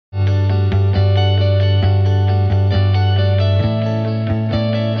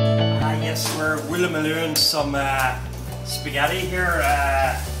some spaghetti here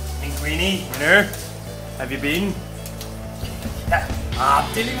in Greenie, you know. Have you been? Yeah,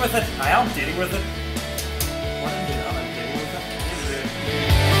 I'm dealing with it. I am dealing with it. What am I doing? I'm dealing with it.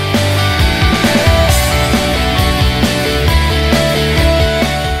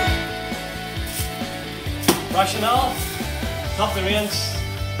 Rationale, top of the range,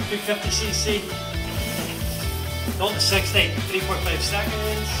 250cc, going to 60, 3.5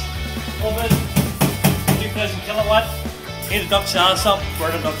 seconds, oven, 2000 kilowatt, need a duck sauce up,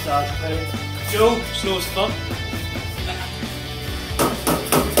 burn a duck sauce. Joe, slow as fuck.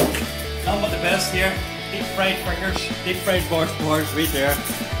 Not the best here, deep fried fingers, deep fried bars right there.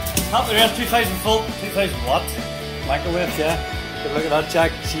 Top of the range, 2000 volt, 2000 watt, microwave, yeah. Good look at that,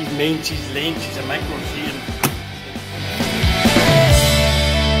 Jack. She's mean, she's lean, she's a micro machine.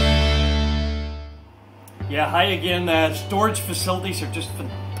 Yeah, hi again. Storage facilities are just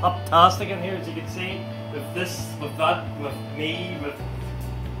fantastic in here, as you can see. With this, with that, with me, with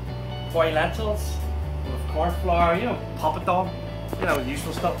boiled lentils, with corn flour, you know, pop it down, you know,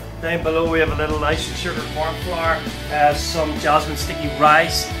 useful stuff. Down below we have a little nice and sugar corn flour, some jasmine sticky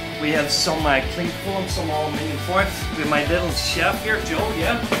rice. We have some clean foam, some aluminium foil. We have my little chef here, Joe,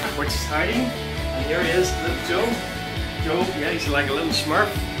 yeah, which is hiding. And here he is, little Joe. Joe, yeah, he's like a little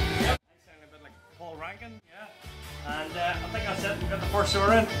smurf. Yeah. Rankin, yeah. And I think that's it. We've got the first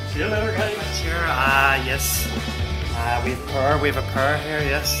order in. See you later, guys. Here, yes. We have a pair here,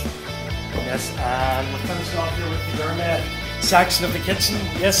 yes. Yes, and we'll finish off here with the gourmet section of the kitchen.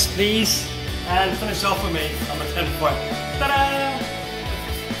 Yes, please. And finish off with me on the tin foil. Ta-da!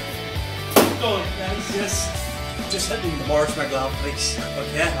 Going, guys, yes. Just hitting the bars my glove, please.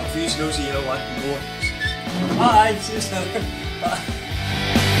 Okay, I'm fusing those, you know what? Bye, see you later. Bye.